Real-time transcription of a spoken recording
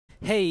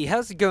Hey,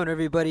 how's it going,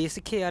 everybody? It's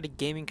the Chaotic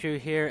Gaming Crew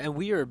here, and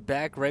we are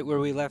back right where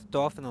we left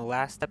off in the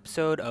last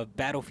episode of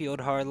Battlefield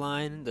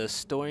Hardline, the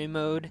story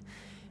mode.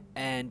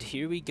 And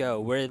here we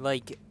go. We're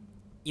like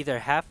either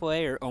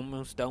halfway or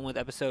almost done with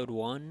episode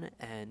 1,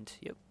 and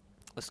yep,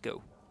 let's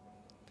go.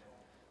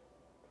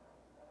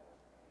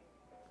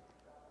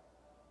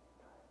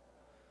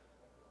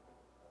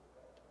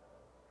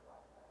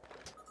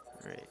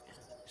 Alright,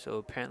 so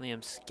apparently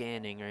I'm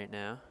scanning right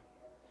now.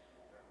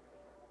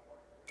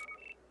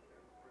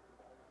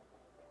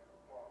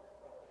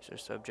 Is our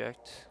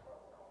subject?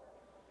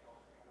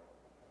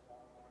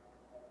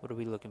 What are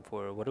we looking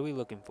for? What are we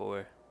looking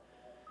for?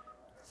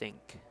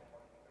 Think.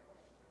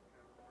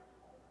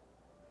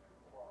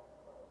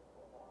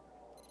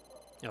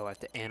 Oh, I have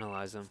to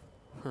analyze them.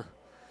 Huh.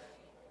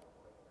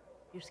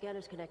 Your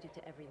scanner's connected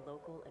to every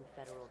local and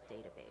federal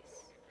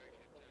database.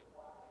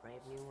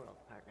 Brave new world,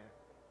 partner.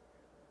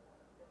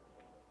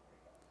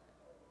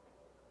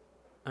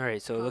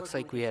 Alright, so it looks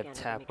like we have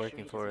TAP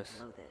working for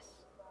us.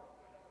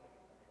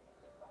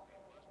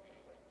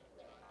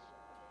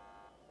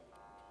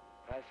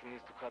 Tyson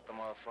needs to cut the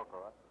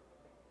motherfucker up.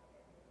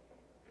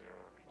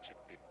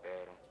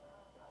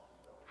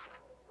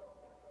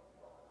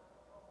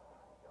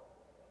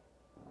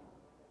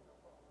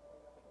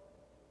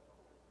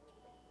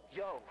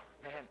 Yo,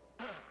 man,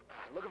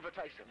 looking for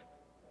Tyson.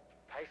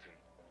 Tyson?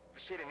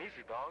 Shit ain't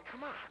easy, dog.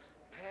 Come on,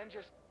 man,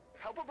 just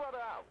help a brother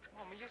out.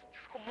 Come on, man, just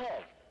come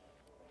home.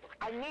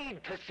 I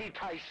need to see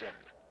Tyson.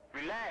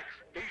 Relax.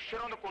 Get your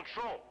shit under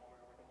control,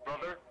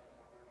 brother.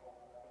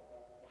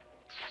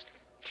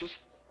 Just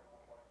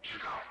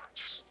go.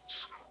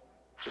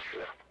 Just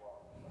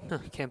go.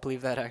 I can't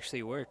believe that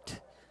actually worked.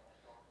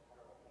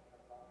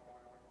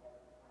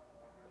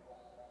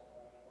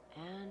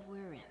 And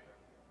we're in.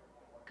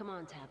 Come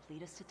on, Tab,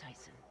 lead us to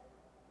Tyson.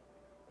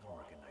 I don't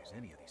recognize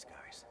any of these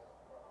guys.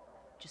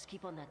 Just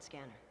keep on that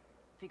scanner.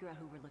 Figure out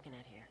who we're looking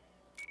at here.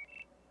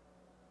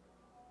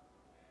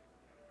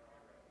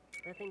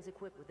 That thing's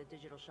equipped with a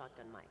digital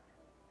shotgun mic.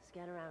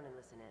 Scan around and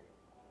listen in.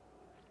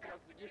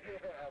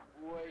 Yeah,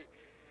 boy.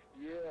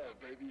 Yeah,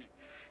 baby.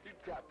 He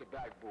tapped the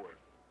backboard.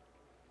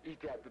 He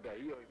tapped the back.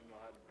 He don't even know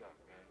how to duck,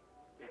 man.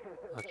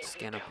 Let's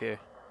scan up here.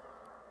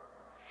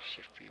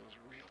 Shit feels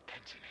real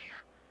tense in here.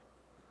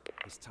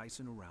 Is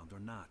Tyson around or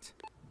not?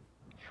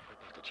 Yeah, we're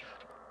about to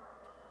chat.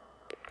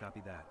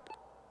 Copy that.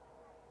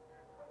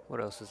 What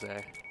else is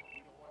there?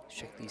 Let's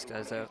check these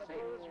guys out. Hey,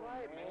 that's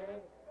right,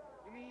 man.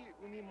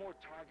 We need more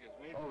targets.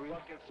 We need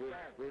fucking expand.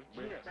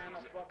 Yes.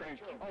 Thank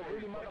you. Oh,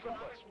 really,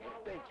 motherfucker?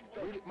 Thank you.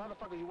 Really,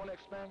 motherfucker, you want to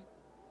expand?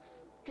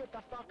 Get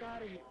the fuck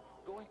out of here.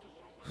 Go into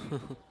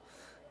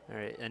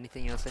Alright,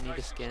 anything else I need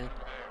to scan?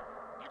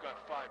 You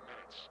got 5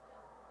 minutes.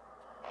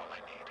 All I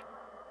need.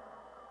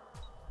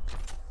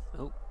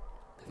 Oh,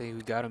 I think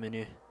we got him in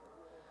here.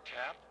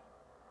 Cap?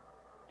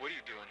 What are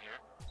you doing here?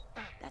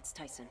 That's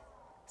Tyson.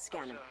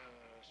 Scan him.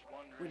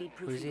 We need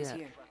Where's proof he he's at?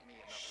 here.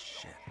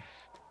 Shit.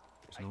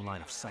 There's no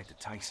line of sight to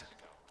Tyson.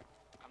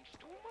 I'm just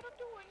doing what I'm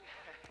doing.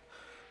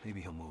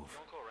 Maybe he'll move.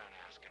 Don't go around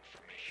asking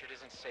for me. Shit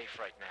isn't safe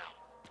right now.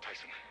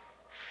 Tyson,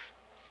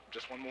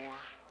 just one more.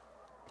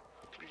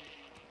 Please.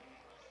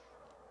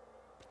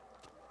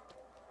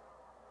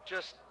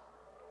 Just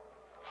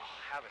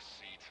have a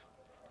seat.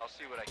 I'll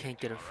see what I Can't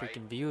can get a do,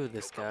 freaking right? view of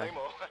this No guy.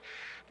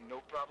 problemo. No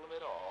problem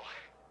at all.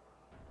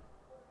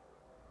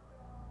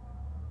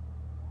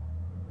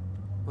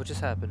 What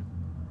just happened?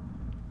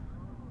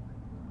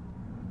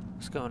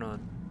 What's going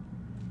on?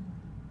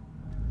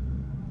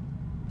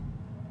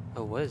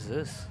 Oh, what is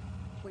this?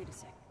 Wait a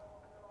sec.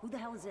 Who the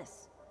hell is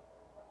this?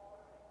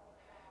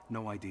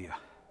 No idea.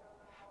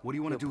 What do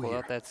you want to do Pull here?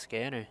 out that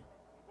scanner.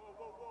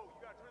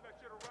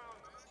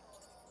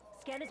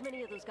 Scan as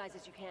many of those guys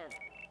as you can.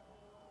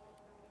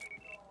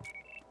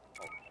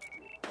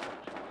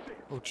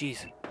 Oh,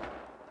 jeez.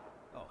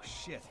 Oh,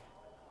 shit.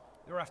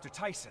 They're after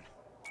Tyson.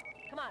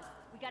 Come on,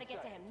 we gotta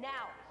get to him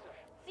now.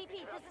 CP,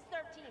 this is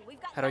 13. We've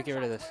got How do I get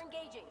rid of gunshots. this? We're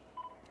engaging.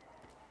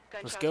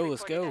 Let's go,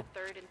 let's go. At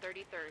 3rd and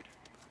 33rd.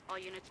 All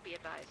units be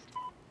advised.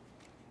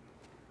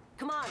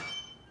 Come on.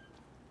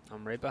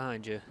 I'm right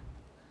behind you.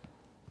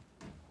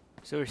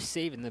 So we're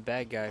saving the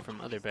bad guy from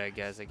other bad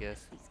guys, I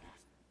guess.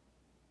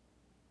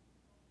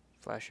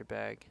 Flash your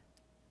bag.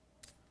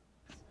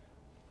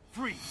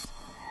 Freeze!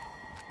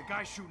 The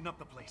guy's shooting up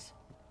the place.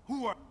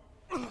 Who are...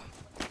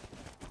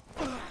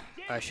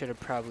 I should have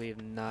probably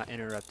not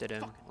interrupted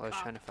him while I was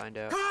trying to find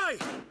out. Guy!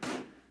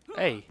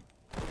 Hey!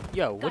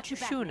 Yo, what Got you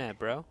your back, shooting man. at,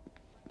 bro?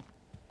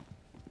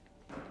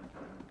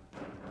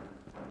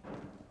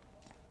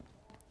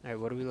 Alright,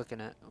 what are we looking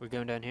at? We're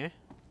going down here?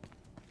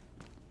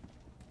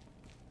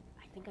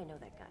 I think I know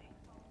that guy.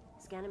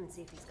 Scan him and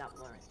see if he's got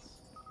warrants.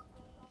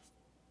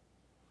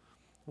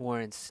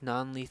 Warrants.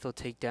 Non-lethal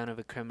takedown of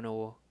a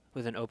criminal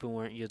with an open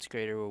warrant yields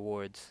greater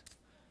rewards.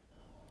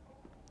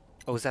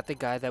 Oh, is that the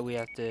guy that we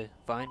have to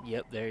find?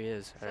 Yep, there he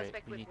is. Alright,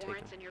 Suspect we with need to take him.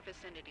 warrants in your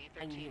vicinity,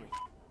 I knew 13. it.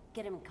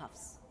 Get him in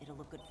cuffs. It'll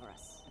look good for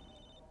us.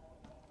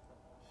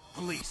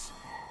 Police,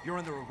 you're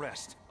under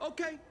arrest.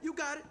 Okay, you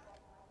got it.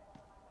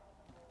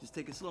 Just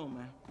take it slow,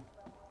 man.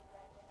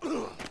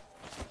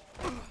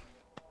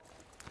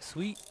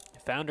 Sweet.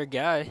 Found our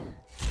guy.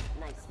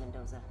 Nice,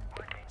 Mendoza.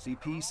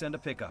 CP, send a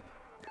pickup.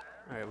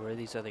 Alright, where are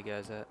these other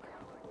guys at?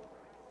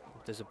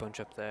 There's a bunch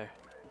up there.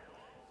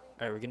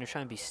 Alright, we're gonna try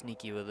and be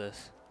sneaky with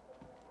this.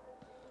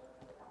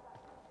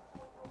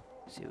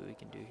 See what we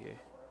can do here.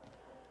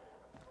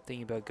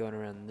 Thinking about going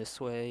around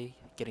this way,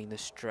 getting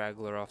this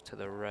straggler off to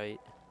the right.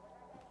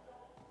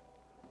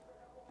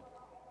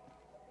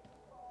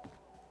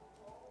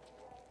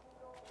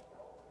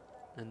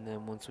 And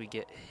then once we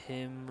get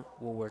him,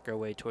 we'll work our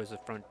way towards the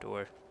front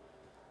door.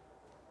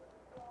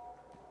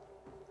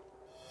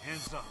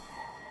 Hands up.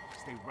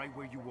 Stay right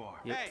where you are.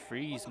 Yep,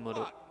 freeze,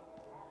 mother.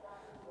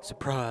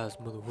 Surprise,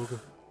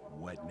 motherfucker.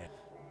 What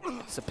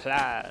now?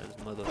 Supplies,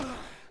 mother. Alright,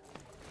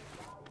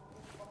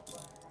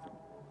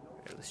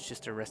 let's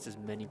just arrest as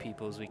many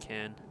people as we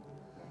can.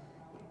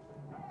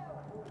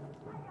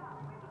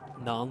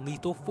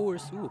 Non-lethal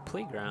force. Ooh,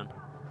 playground.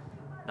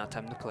 Not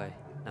time to play.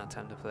 Not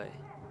time to play.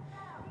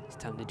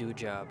 It's time to do a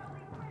job.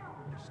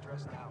 You're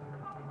stressed out.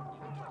 You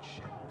look like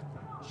shit.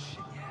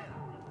 Shit,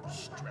 yeah.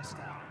 Stressed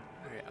out.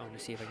 Alright, I want to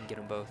see if I can get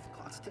them both.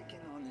 Clock's ticking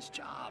on this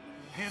job.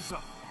 Hands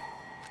up.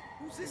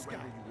 Who's this guy?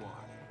 You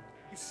are.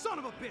 You son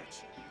of a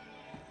bitch.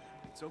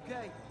 It's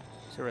okay.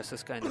 Let's arrest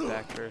this guy in the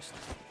back first.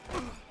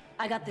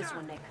 I got this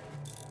one, Nick.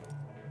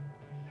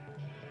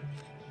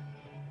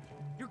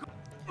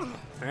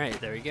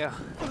 Alright, there we go.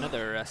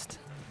 Another arrest.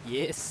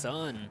 Yeah,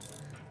 son.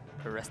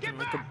 Arresting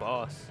like a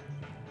boss.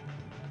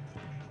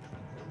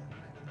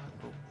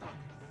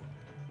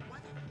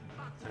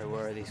 Alright,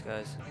 where are these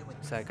guys?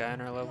 Is that guy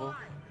on our level?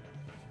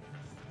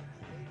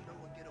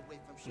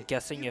 I'm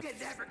guessing if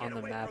on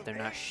the map they're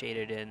not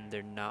shaded in,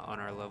 they're not on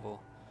our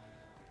level.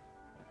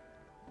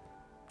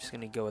 Just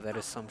gonna go with that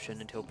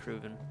assumption until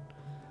proven.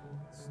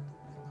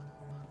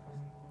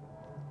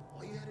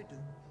 All you had to do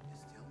is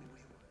tell me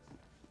where it was.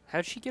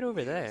 How'd she get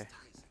over there?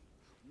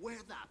 Where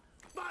the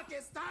fuck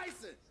is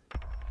Tyson?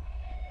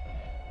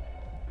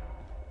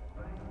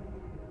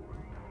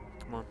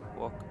 Come on,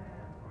 walk.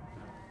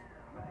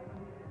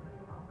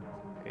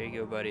 There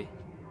you go, buddy.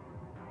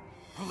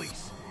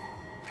 Police.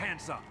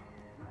 Hands up.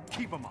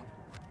 Keep them up.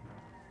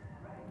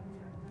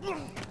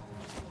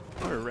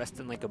 We're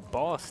arresting like a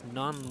boss.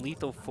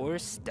 Non-lethal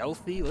force,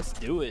 stealthy. Let's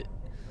do it.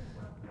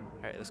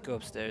 Alright, let's go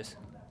upstairs.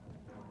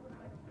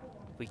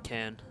 If we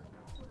can.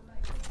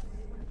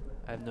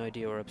 I have no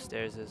idea where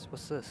upstairs is.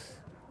 What's this?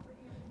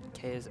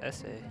 K is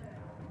essay.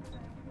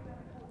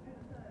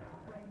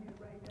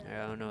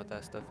 I don't know what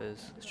that stuff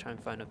is. Let's try and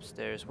find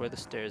upstairs. Where are the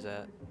stairs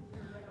at?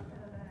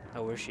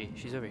 Oh, where's she?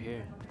 She's over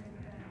here.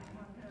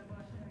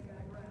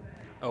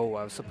 Oh,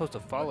 I was supposed to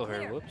follow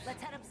her. Whoops.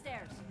 Let's head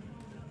upstairs.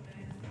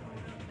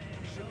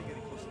 Should be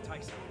getting close to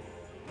Tyson.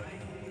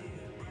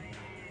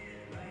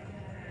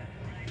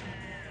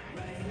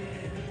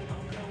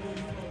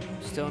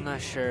 Still not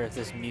sure if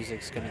this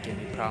music's gonna give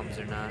me problems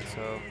or not,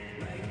 so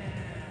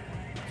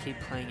I'll keep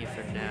playing it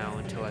for now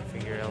until I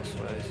figure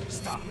elsewise.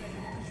 Stop.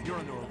 You're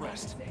under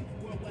arrest.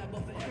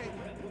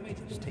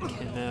 Just take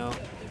him out.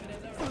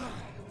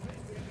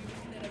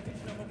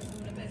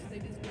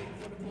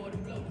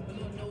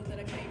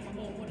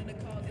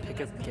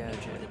 Pick up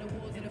gadget.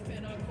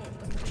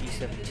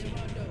 G17.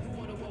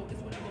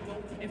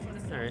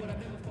 Alright.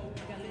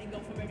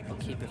 I'll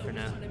keep it for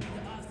now.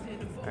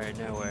 Alright,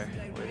 now where?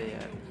 Where are they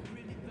at?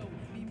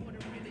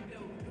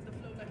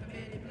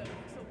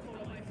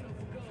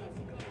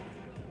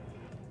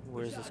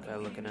 Where's this guy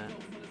looking at?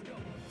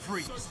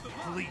 Freeze.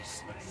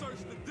 Police.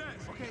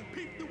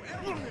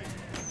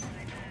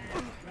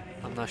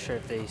 I'm not sure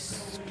if they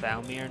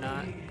found me or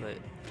not, but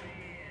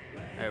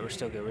alright, we're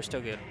still good. We're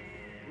still good.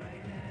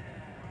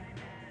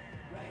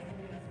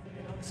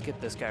 Let's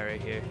get this guy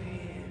right here.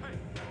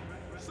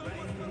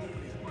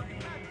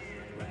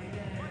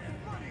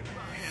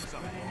 Hands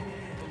up.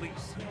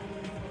 Police.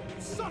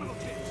 Son of a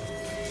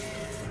bitch.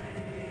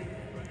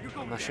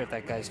 I'm not sure if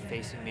that guy's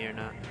facing me or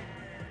not.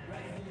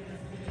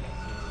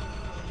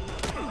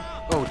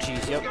 Oh,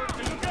 jeez, yep.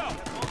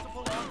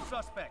 Multiple armed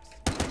suspects.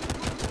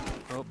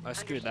 Oh, I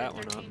screwed that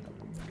one up.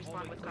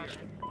 Respond with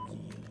caution.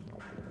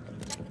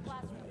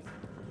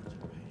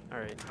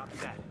 Alright.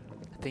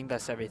 I think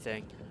that's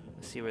everything.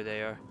 Let's see where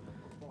they are.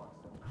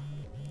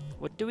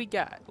 What do we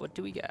got? What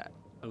do we got?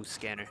 Oh,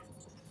 scanner.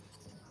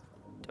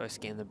 Do I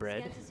scan the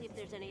bread? Scan to see if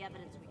there's any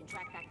evidence we can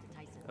track back to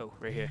Tyson. Oh,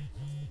 right here.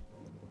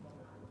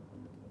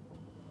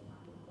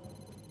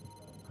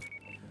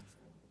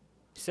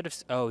 Instead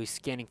of oh, he's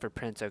scanning for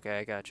prints. Okay,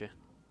 I gotcha.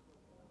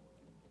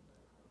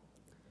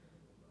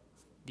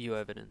 View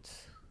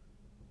evidence.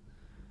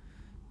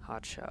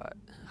 Hotshot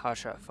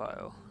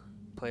file.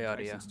 Play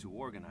audio. Tyson's too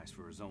organized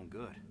for his own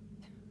good.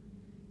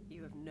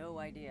 You have no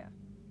idea.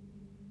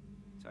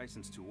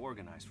 Tyson's too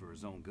organized for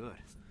his own good.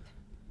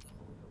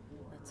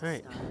 That's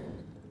Alright.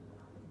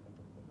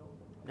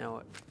 Now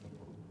what?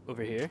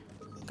 Over here?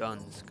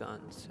 Guns,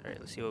 guns. Alright,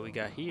 let's see what we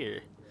got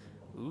here.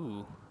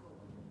 Ooh.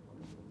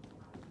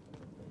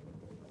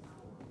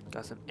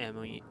 Got some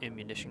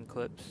ammunition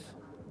clips.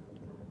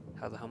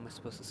 How the hell am I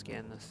supposed to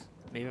scan this?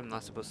 Maybe I'm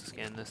not supposed to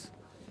scan this.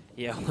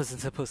 Yeah, I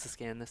wasn't supposed to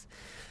scan this.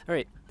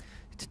 Alright.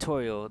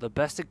 Tutorial. The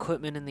best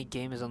equipment in the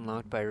game is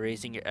unlocked by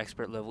raising your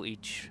expert level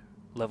each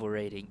level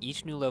rating.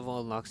 Each new level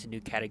unlocks a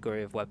new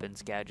category of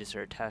weapons, gadgets,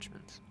 or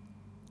attachments.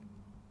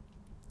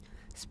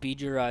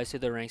 Speed your rise through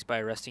the ranks by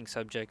arresting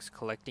subjects,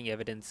 collecting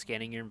evidence,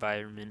 scanning your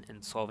environment,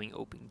 and solving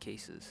open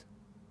cases.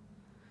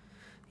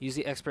 Use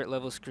the expert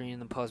level screen in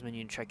the pause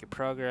menu to track your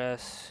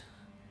progress.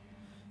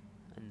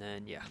 And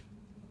then, yeah.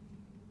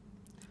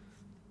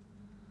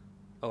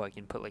 Oh, I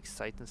can put like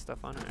sights and stuff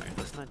on it. Alright,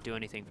 let's not do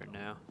anything for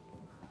now.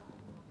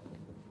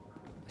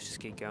 Let's just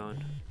get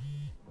going.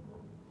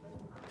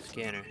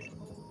 Scanner.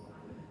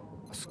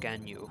 I'll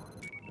scan you.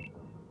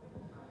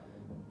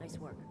 Nice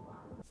work.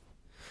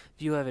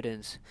 View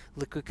evidence.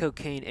 Liquid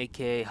cocaine,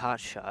 aka hot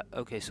shot.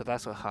 Okay, so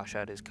that's what hot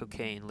shot is.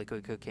 Cocaine,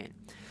 liquid cocaine.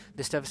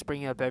 This stuff is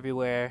springing up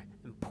everywhere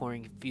and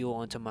pouring fuel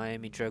onto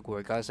Miami drug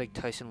war. Guys like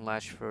Tyson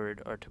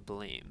Latchford are to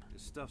blame.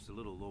 This stuff's a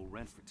little low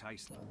rent for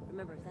Tyson.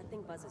 Remember, if that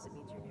thing buzzes, it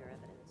means you're near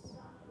evidence.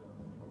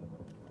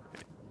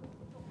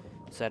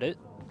 Is that it?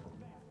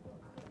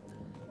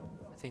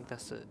 I think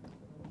that's it.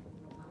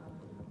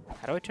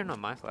 How do I turn on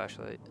my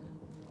flashlight?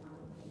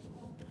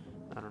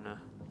 I don't know.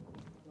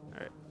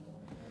 Alright.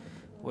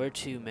 Where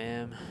to,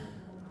 ma'am?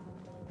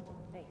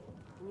 Hey,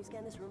 can you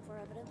scan this room for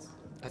evidence?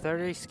 I thought I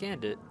already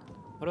scanned it.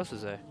 What else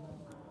is there?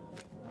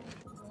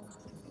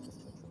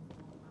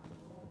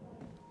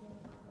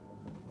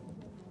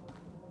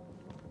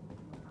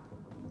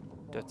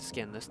 Do I have to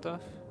scan this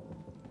stuff?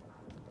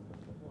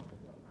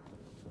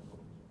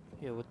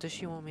 Yeah, what does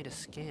she want me to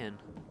scan?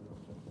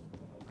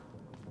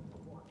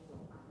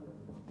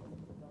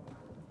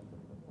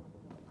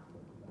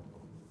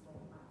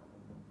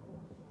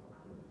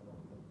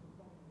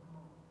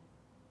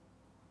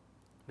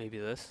 Maybe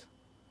this?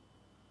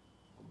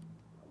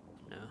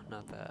 No,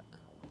 not that.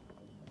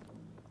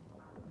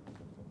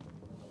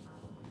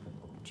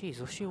 Jeez,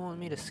 what's she want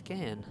me to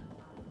scan?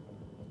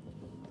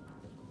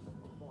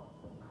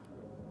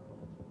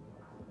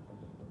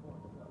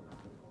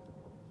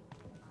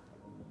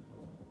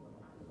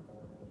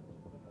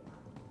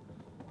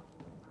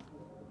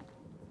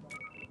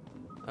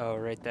 Oh,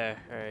 right there.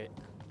 Alright.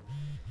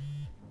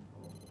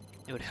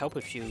 It would help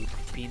if you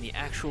be in the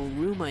actual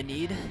room I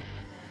need.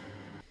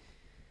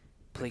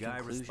 The guy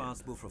Conclusion.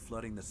 responsible for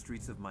flooding the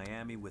streets of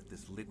Miami with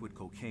this liquid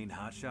cocaine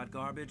hotshot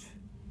garbage?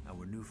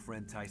 Our new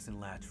friend Tyson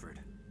Latchford.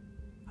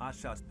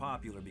 Hotshot's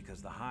popular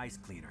because the high's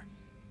cleaner,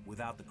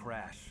 without the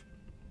crash.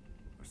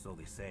 Or so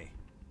they say.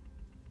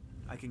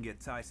 I can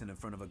get Tyson in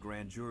front of a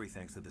grand jury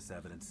thanks to this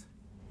evidence,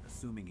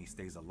 assuming he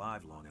stays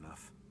alive long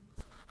enough.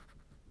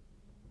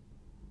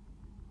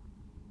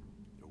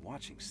 You're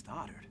watching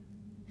Stoddard.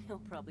 He'll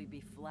probably be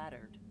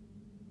flattered.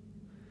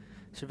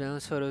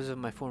 Surveillance photos of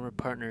my former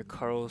partner,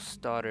 Carl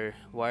Stoddard.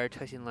 Why are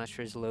Tyson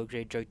Latchford's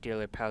low-grade drug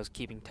dealer pals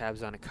keeping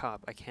tabs on a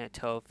cop? I can't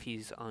tell if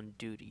he's on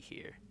duty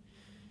here.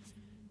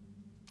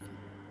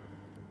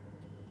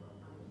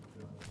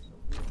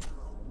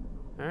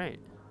 Alright.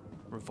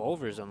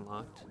 Revolver's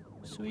unlocked.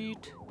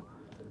 Sweet.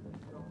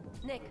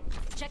 Nick,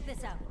 check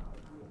this out.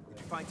 Did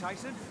you find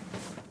Tyson?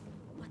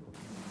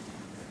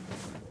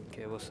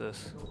 Okay, what's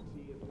this?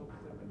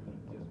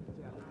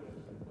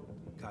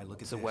 Guy, look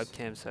at It's a this.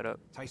 webcam setup.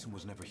 Tyson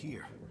was never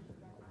here.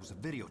 It was a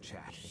video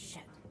chat.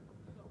 Shit.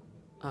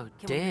 Oh,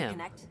 Can damn.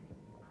 we reconnect?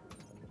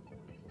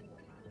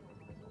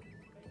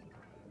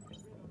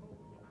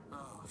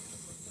 Oh,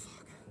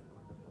 fuck.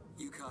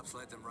 You cops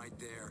led them right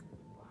there,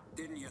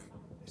 didn't you?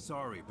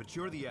 Sorry, but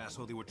you're the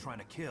asshole they were trying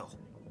to kill.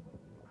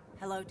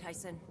 Hello,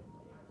 Tyson.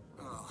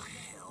 Oh,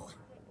 hell.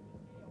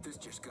 This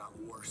just got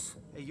worse.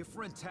 Hey, your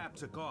friend Tap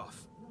took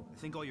off. I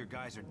think all your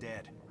guys are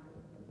dead.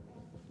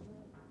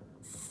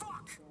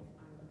 Fuck!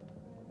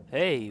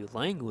 Hey,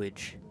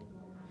 language.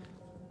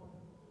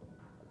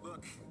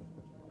 Look,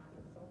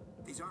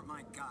 these aren't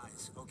my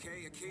guys,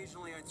 okay?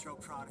 Occasionally I throw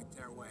product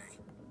their way.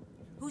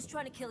 Who's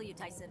trying to kill you,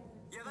 Tyson?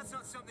 Yeah, that's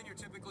not something you're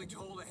typically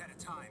told ahead of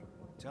time.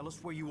 Tell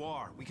us where you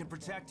are. We can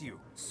protect you.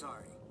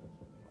 Sorry,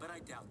 but I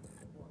doubt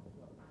that.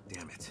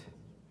 Damn it.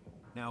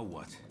 Now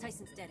what?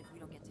 Tyson's dead if we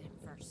don't get to him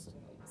first.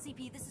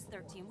 CP, this is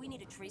 13. We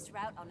need a trace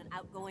route on an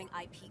outgoing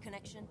IP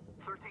connection.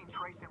 13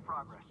 trace in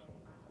progress.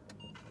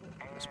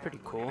 That's pretty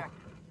cool.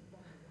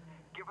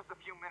 Give us a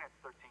few minutes,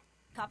 13.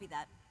 Copy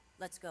that.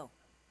 Let's go.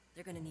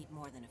 They're gonna need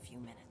more than a few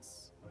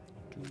minutes.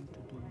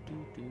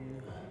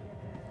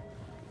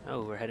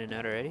 Oh, we're heading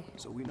out already?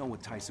 So we know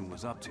what Tyson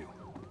was up to.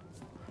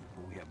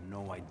 But we have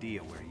no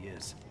idea where he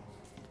is.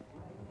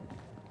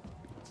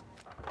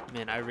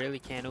 Man, I really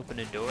can't open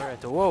a door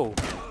at the— whoa!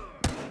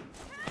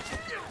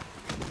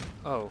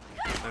 Oh,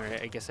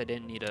 alright, I guess I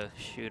didn't need to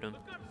shoot him.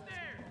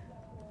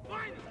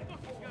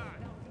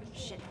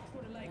 Shit.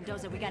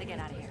 Mendoza, we gotta get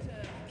out of here.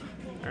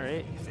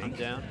 Alright, I'm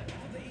down.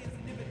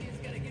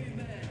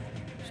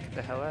 Just get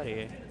the hell out of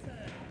here.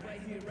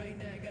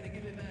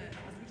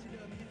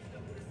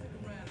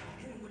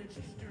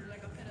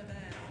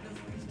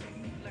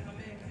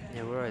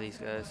 Yeah, where are these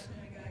guys?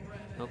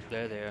 Oh,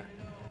 there they are.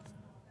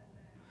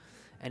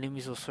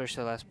 Enemies will search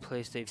the last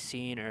place they've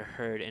seen or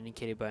heard,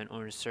 indicated by an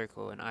orange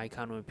circle. An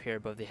icon will appear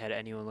above the head of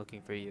anyone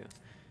looking for you.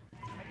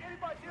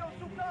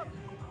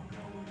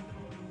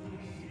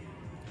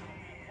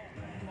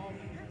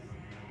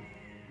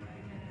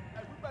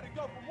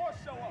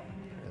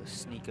 Let's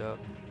sneak up.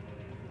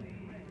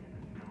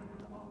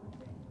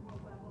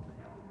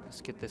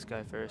 Let's get this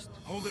guy first.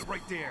 Hold it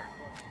right there.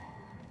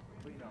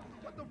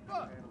 What the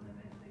fuck?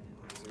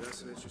 So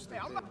that's an interesting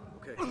thing.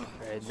 Okay.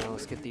 Alright, now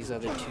let's get these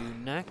other two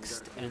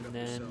next, and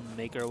then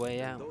make our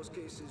way out. In those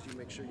cases, you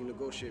make sure you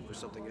negotiate for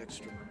something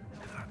extra.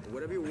 And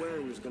whatever you're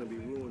wearing is going to be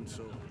ruined,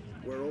 so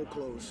wear old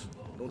clothes.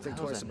 Don't think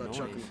twice about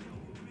chucking.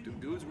 Do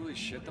dudes really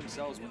shit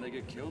themselves when they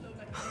get killed?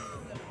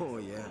 Oh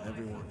yeah,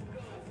 everyone.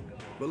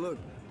 But look,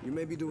 you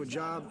maybe do a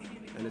job,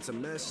 and it's a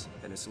mess,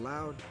 and it's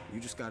loud. You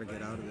just gotta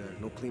get out of there.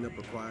 No cleanup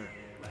required.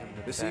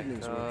 This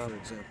evening's work, for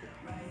example.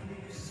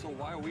 So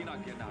why are we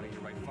not getting out of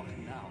here right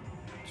fucking now?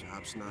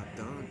 Job's not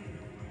done.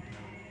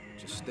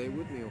 Just stay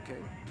with me, okay?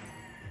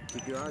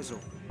 Keep your eyes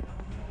open.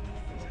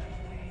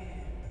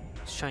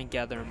 Let's try and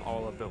gather them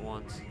all up at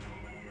once.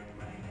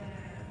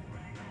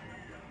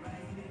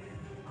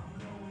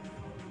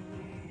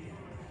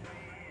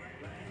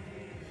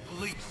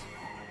 Police.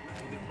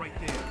 Hold it right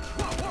there.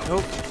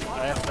 Nope,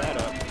 I effed that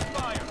up.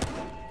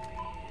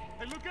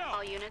 Hey, look out!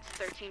 All units,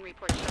 13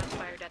 report shots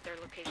fired at their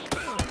location.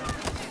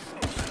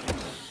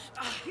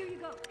 Here you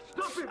go.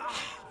 Stop it!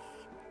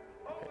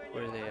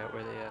 Where are they at?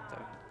 Where are they at,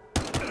 though?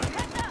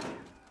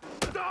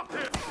 Stop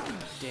him!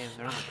 Damn,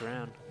 they're on the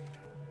ground.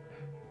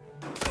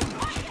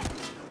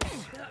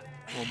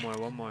 One more,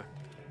 one more.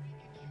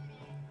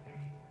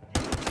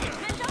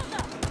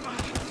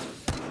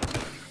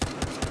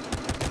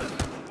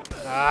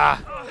 Ah!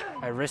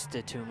 I risked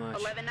it too much.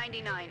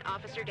 1199,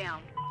 officer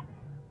down.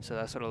 So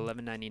that's what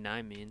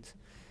 1199 means.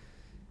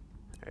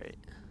 Alright.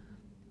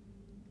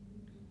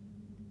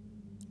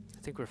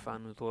 I think we're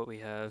fine with what we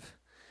have.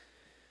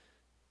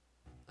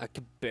 I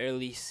could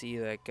barely see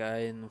that guy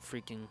in the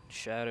freaking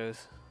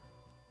shadows.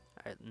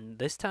 Alright,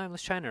 this time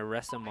let's try and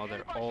arrest them while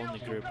they're all in the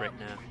group right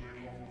now.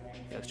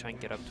 Yeah, let's try and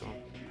get up to them.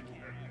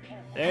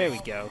 There we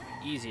go.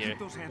 Easier. Keep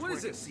those hands where I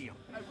can see 'em.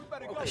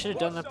 I should have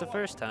done that the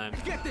first time.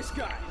 Get this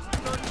guy!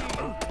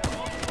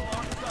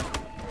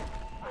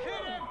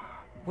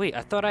 Wait,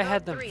 I thought I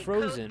had them Code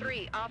frozen.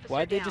 3, officer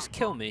Why'd they down. just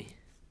kill me?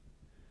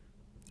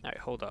 Alright,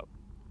 hold up.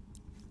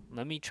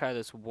 Let me try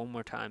this one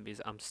more time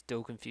because I'm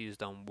still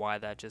confused on why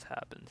that just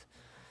happened.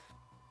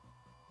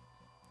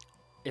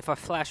 If I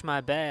flash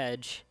my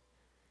badge,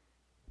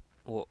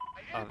 well,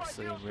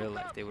 obviously in real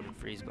life they wouldn't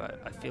freeze, but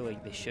I feel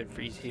like they should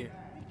freeze here.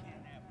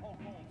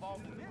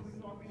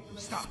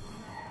 Stop!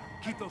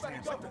 Keep those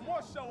hands up.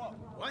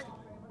 What?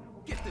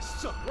 Get this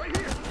suck right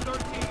here!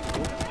 13.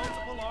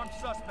 Multiple armed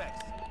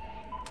suspects.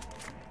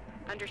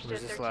 Understood,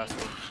 Where's this 13. last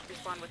one?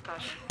 Respond with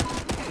caution.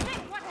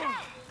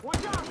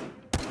 Watch out!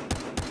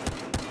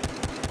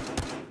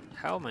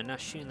 How am I not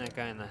shooting that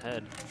guy in the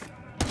head?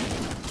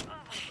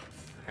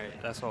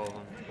 Alright, that's all of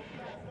them.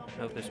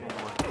 Nope, there's one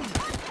more.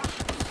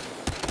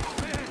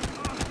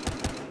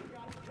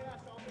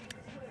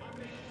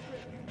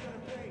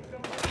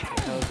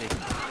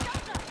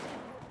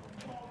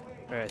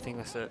 Alright, I think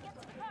that's it.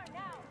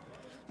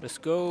 Let's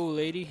go,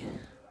 lady.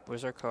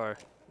 Where's our car?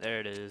 There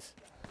it is.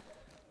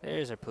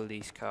 There's our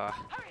police car.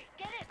 Hurry,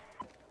 get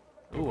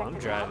it. Ooh, I'm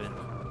driving.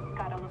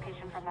 Got a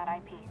location from that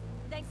IP.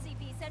 Thanks,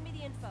 CP. Send me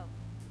the info.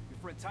 Your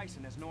friend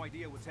Tyson has no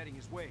idea what's heading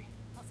his way.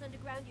 I'll send a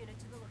ground unit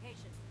to the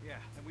location. Yeah,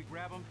 then we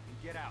grab him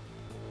and get out.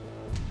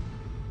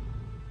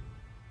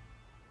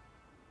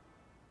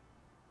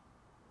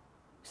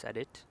 Is that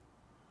it?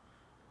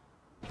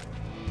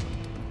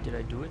 Did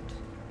I do it?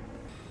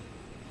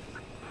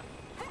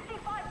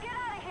 55, get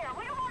out of here!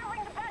 We don't want to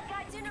ring the bad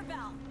guy Dinner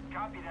bell.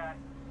 Copy that.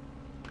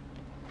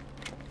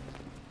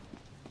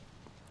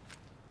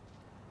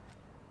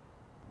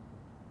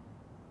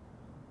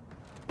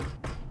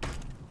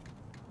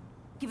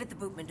 Give it the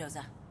boot,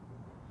 Mendoza.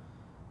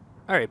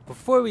 Alright,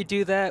 before we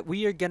do that,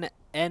 we are going to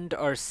end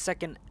our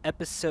second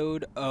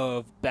episode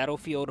of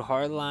Battlefield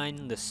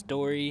Hardline, the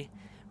story,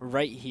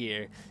 right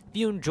here. If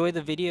you enjoyed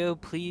the video,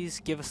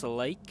 please give us a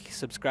like,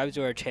 subscribe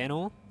to our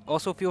channel.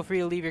 Also, feel free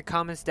to leave your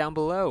comments down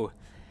below.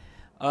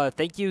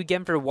 Thank you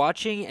again for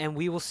watching, and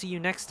we will see you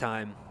next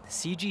time.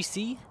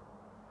 CGC,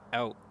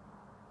 out.